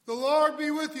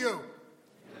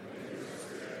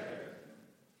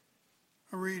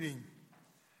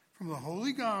the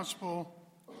Holy Gospel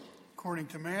according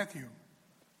to Matthew.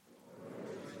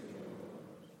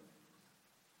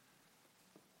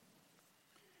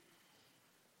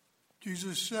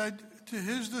 Jesus said to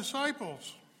his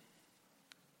disciples,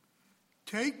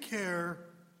 "Take care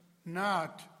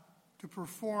not to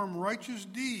perform righteous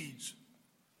deeds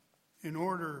in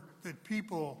order that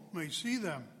people may see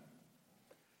them.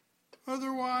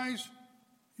 Otherwise,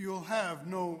 you'll have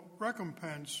no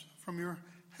recompense from your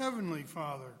heavenly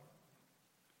Father.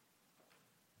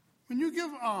 When you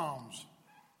give alms,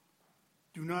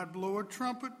 do not blow a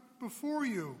trumpet before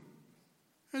you,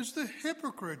 as the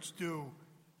hypocrites do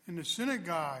in the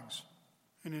synagogues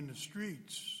and in the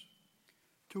streets,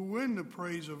 to win the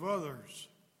praise of others.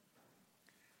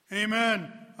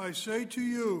 Amen, I say to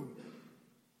you,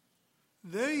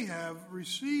 they have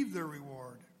received their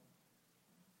reward.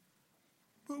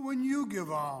 But when you give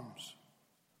alms,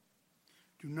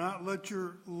 do not let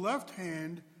your left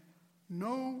hand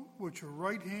know what your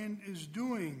right hand is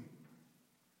doing,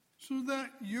 so that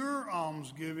your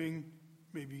almsgiving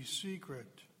may be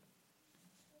secret.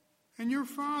 And your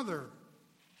Father,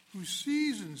 who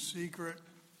sees in secret,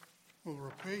 will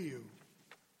repay you.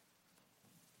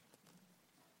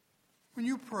 When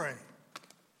you pray,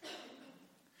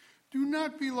 do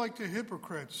not be like the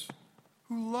hypocrites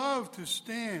who love to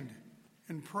stand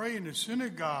and pray in the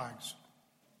synagogues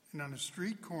and on the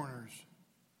street corners,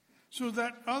 so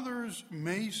that others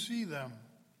may see them.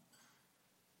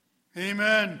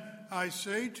 Amen, I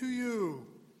say to you,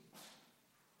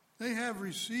 they have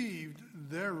received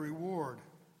their reward.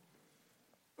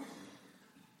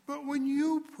 But when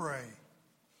you pray,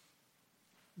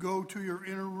 go to your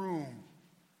inner room,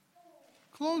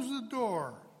 close the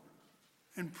door,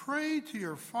 and pray to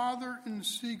your Father in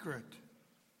secret.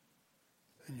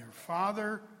 And your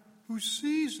Father, who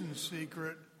sees in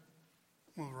secret,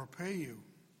 will repay you.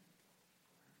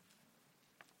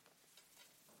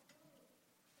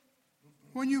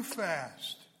 When you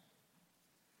fast,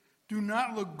 do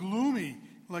not look gloomy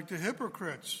like the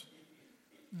hypocrites.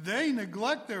 They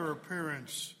neglect their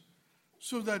appearance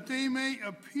so that they may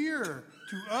appear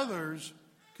to others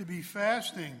to be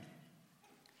fasting.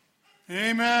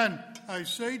 Amen, I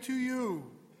say to you,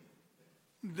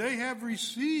 they have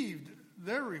received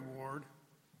their reward.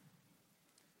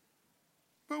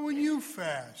 But when you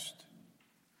fast,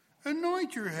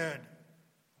 anoint your head,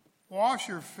 wash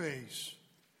your face,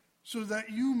 so that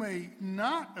you may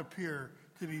not appear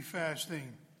to be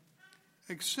fasting,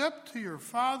 except to your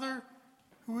Father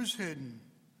who is hidden.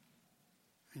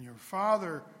 And your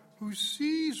Father who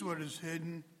sees what is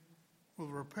hidden will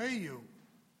repay you.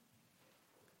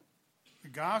 The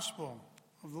Gospel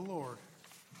of the Lord.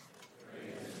 Praise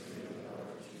to you,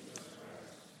 Lord Jesus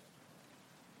Christ.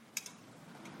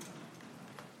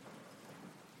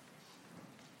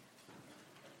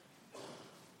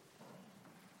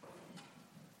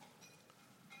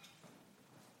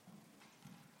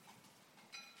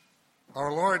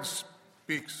 Our Lord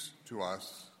speaks to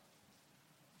us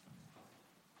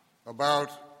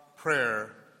about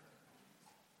prayer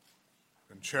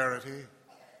and charity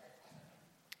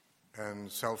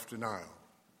and self-denial.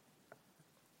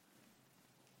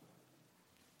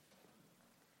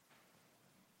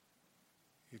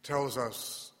 He tells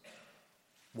us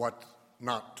what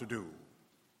not to do.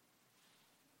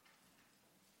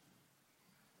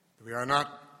 We are not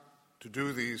to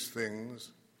do these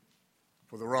things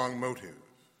for the wrong motive.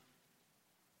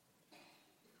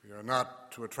 We are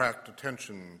not to attract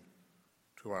attention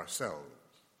to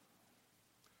ourselves.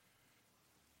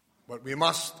 But we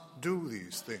must do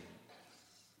these things.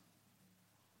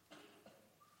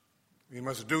 We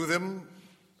must do them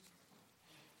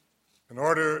in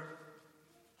order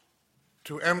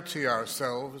to empty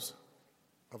ourselves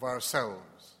of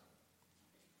ourselves,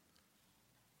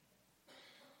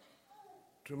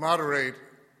 to moderate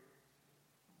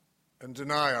and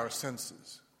deny our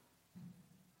senses,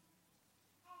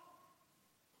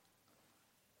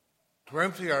 to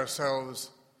empty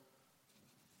ourselves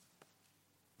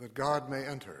that God may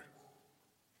enter,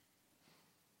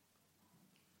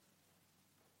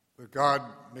 that God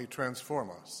may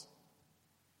transform us.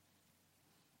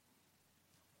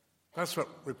 That's what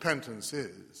repentance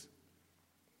is.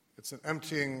 It's an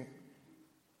emptying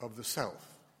of the self.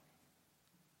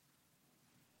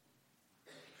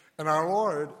 And our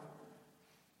Lord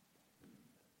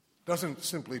doesn't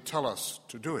simply tell us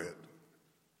to do it.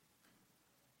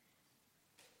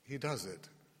 He does it.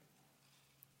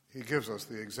 He gives us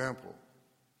the example.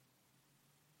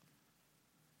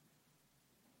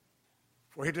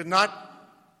 For he did not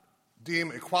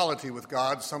deem equality with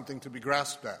God something to be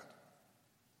grasped at,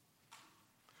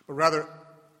 but rather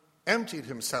emptied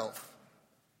himself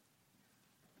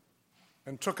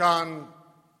and took on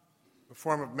the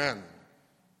form of men.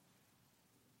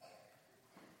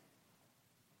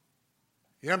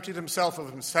 He emptied himself of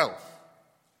himself,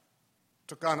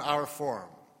 took on our form,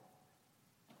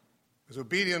 was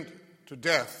obedient to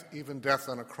death, even death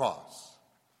on a cross.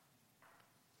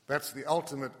 That's the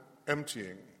ultimate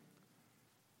emptying.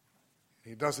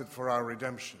 He does it for our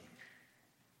redemption.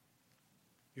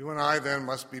 You and I then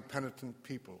must be penitent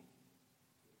people.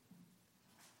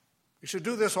 We should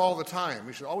do this all the time.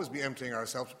 We should always be emptying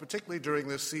ourselves, particularly during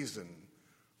this season.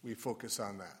 We focus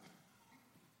on that.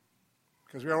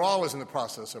 Because we are always in the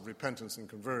process of repentance and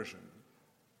conversion.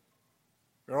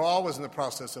 We are always in the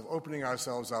process of opening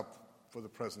ourselves up for the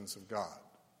presence of God.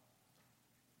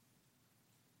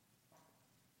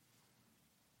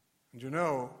 And you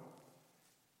know,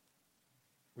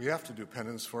 we have to do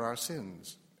penance for our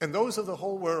sins, and those of the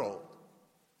whole world.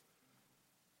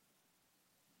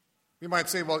 We might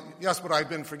say, well, yes, but I've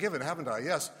been forgiven, haven't I?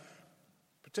 Yes,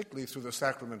 particularly through the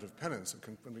sacrament of penance.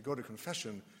 When we go to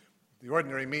confession, the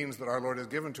ordinary means that our Lord has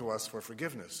given to us for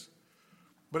forgiveness.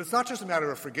 But it's not just a matter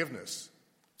of forgiveness.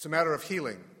 It's a matter of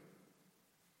healing.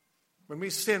 When we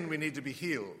sin, we need to be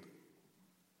healed.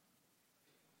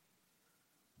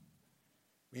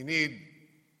 We need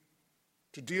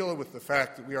to deal with the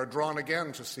fact that we are drawn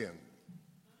again to sin,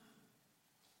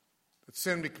 that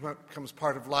sin becomes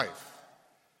part of life.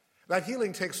 That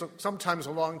healing takes sometimes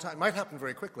a long time. It might happen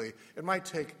very quickly. It might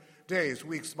take days,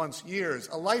 weeks, months, years,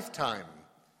 a lifetime,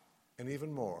 and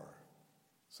even more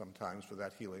sometimes for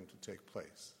that healing to take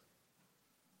place.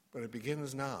 But it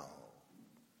begins now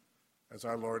as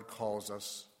our Lord calls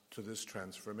us to this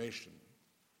transformation.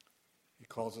 He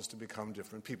calls us to become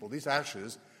different people. These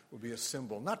ashes will be a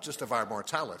symbol not just of our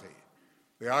mortality.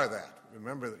 They are that.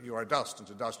 Remember that you are dust, and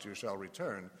to dust you shall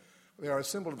return. They are a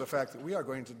symbol of the fact that we are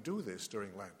going to do this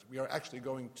during Lent. We are actually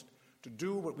going to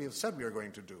do what we have said we are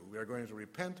going to do. We are going to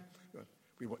repent.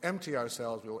 We will empty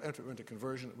ourselves. We will enter into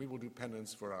conversion. We will do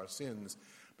penance for our sins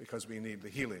because we need the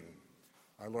healing.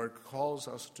 Our Lord calls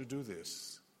us to do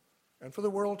this. And for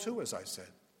the world too, as I said.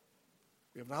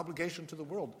 We have an obligation to the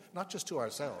world, not just to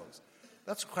ourselves.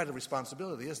 That's quite a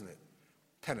responsibility, isn't it?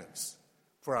 Penance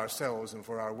for ourselves and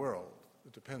for our world.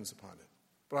 It depends upon it.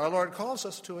 But our Lord calls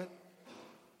us to it.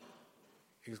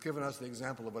 He's given us the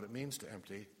example of what it means to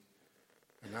empty,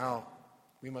 and now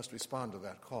we must respond to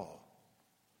that call.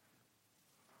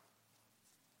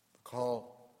 The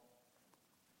call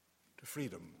to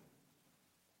freedom,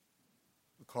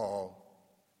 the call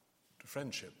to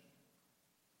friendship,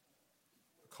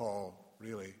 the call,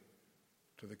 really,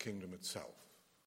 to the kingdom itself.